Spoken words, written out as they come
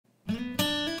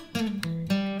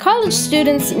College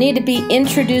students need to be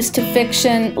introduced to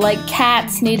fiction like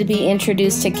cats need to be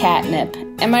introduced to catnip.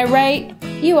 Am I right?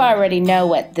 You already know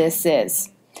what this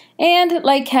is. And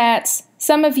like cats,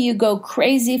 some of you go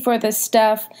crazy for this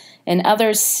stuff and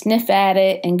others sniff at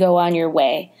it and go on your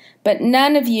way. But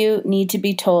none of you need to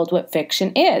be told what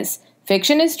fiction is.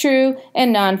 Fiction is true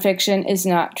and nonfiction is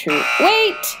not true.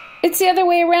 Wait! It's the other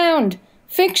way around.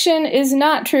 Fiction is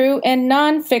not true and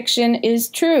nonfiction is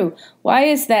true. Why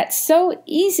is that so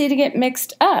easy to get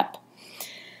mixed up?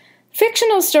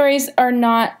 Fictional stories are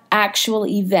not actual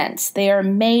events. They are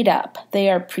made up. They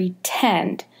are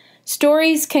pretend.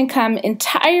 Stories can come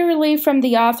entirely from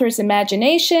the author's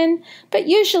imagination, but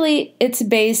usually it's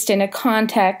based in a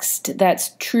context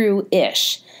that's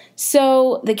true-ish.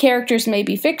 So the characters may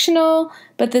be fictional,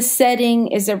 but the setting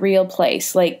is a real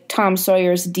place, like Tom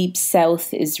Sawyer's Deep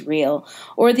South is real.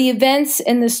 Or the events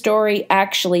in the story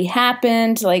actually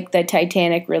happened, like the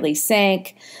Titanic really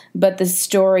sank, but the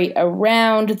story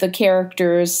around the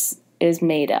characters is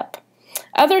made up.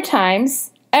 Other times,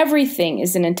 everything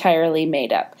isn't entirely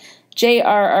made up.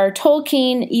 J.R.R.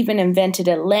 Tolkien even invented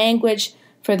a language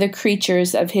for the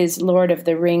creatures of his Lord of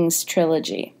the Rings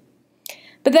trilogy.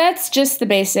 But that's just the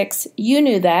basics. You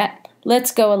knew that.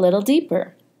 Let's go a little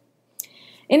deeper.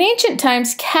 In ancient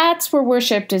times, cats were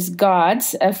worshipped as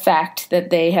gods, a fact that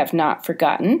they have not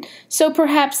forgotten, so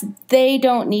perhaps they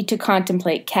don't need to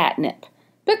contemplate catnip.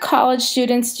 But college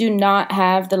students do not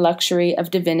have the luxury of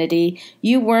divinity.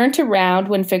 You weren't around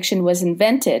when fiction was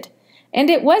invented. And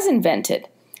it was invented.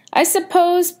 I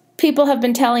suppose people have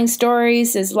been telling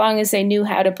stories as long as they knew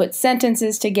how to put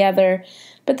sentences together,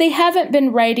 but they haven't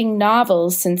been writing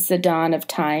novels since the dawn of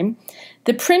time.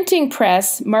 The printing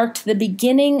press marked the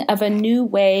beginning of a new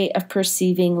way of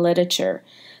perceiving literature.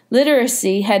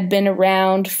 Literacy had been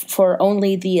around for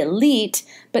only the elite,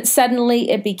 but suddenly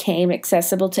it became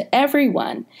accessible to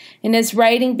everyone. And as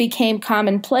writing became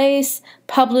commonplace,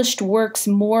 published works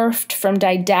morphed from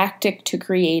didactic to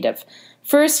creative.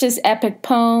 First as epic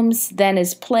poems, then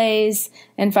as plays,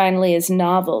 and finally as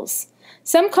novels.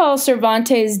 Some call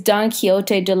Cervantes' Don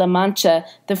Quixote de la Mancha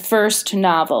the first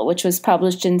novel, which was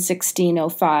published in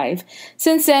 1605.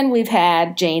 Since then, we've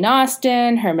had Jane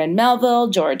Austen, Herman Melville,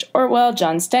 George Orwell,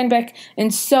 John Steinbeck,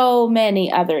 and so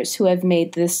many others who have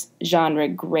made this genre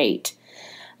great.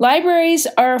 Libraries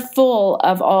are full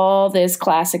of all this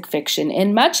classic fiction,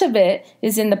 and much of it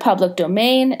is in the public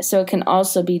domain, so it can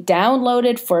also be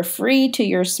downloaded for free to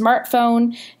your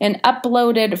smartphone and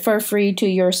uploaded for free to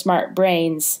your smart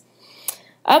brains.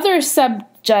 Other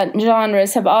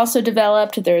subgenres have also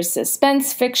developed. There's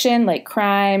suspense fiction like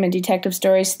crime and detective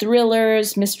stories,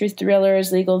 thrillers, mystery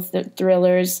thrillers, legal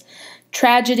thrillers,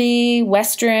 tragedy,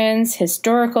 westerns,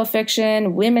 historical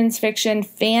fiction, women's fiction,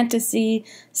 fantasy,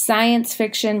 science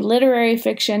fiction, literary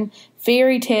fiction,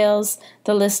 fairy tales,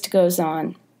 the list goes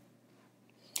on.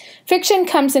 Fiction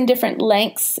comes in different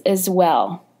lengths as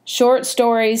well. Short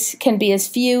stories can be as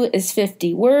few as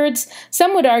 50 words.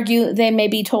 Some would argue they may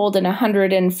be told in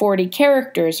 140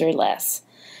 characters or less.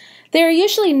 They are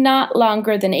usually not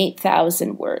longer than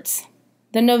 8,000 words.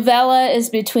 The novella is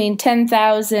between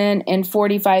 10,000 and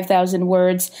 45,000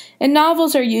 words, and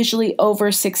novels are usually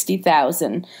over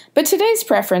 60,000. But today's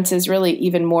preference is really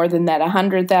even more than that,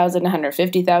 100,000,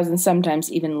 150,000,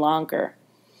 sometimes even longer.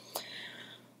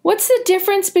 What's the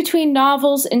difference between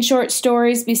novels and short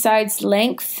stories besides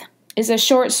length? Is a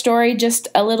short story just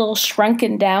a little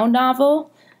shrunken down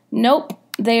novel? Nope,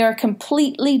 they are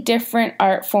completely different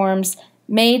art forms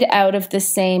made out of the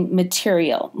same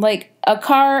material. Like a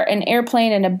car, an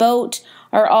airplane, and a boat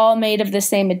are all made of the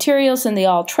same materials and they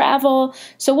all travel.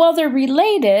 So while they're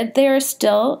related, they are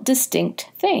still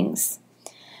distinct things.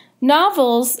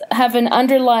 Novels have an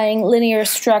underlying linear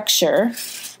structure,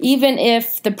 even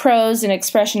if the prose and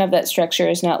expression of that structure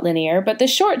is not linear. But the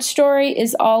short story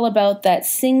is all about that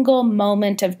single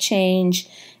moment of change,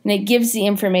 and it gives the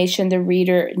information the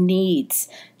reader needs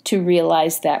to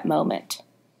realize that moment.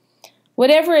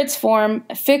 Whatever its form,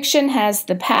 fiction has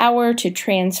the power to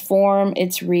transform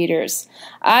its readers.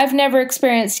 I've never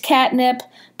experienced catnip,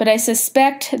 but I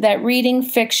suspect that reading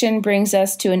fiction brings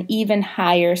us to an even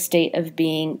higher state of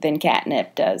being than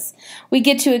catnip does. We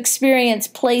get to experience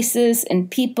places and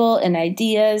people and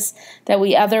ideas that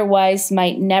we otherwise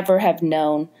might never have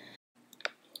known.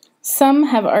 Some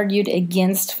have argued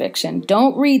against fiction.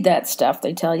 Don't read that stuff,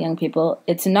 they tell young people.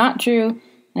 It's not true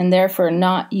and therefore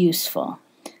not useful.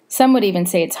 Some would even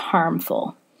say it's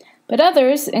harmful. But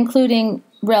others, including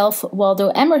Ralph Waldo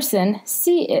Emerson,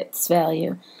 see its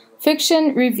value.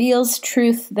 Fiction reveals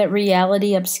truth that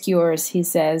reality obscures, he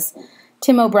says.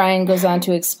 Tim O'Brien goes on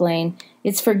to explain,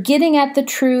 it's for getting at the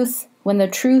truth when the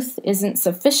truth isn't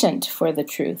sufficient for the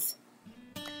truth.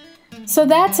 So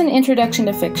that's an introduction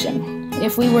to fiction.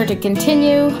 If we were to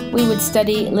continue, we would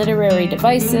study literary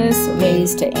devices,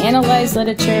 ways to analyze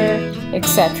literature,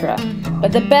 etc.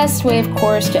 But the best way, of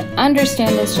course, to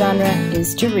understand this genre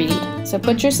is to read. So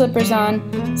put your slippers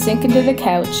on, sink into the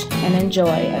couch, and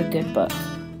enjoy a good book.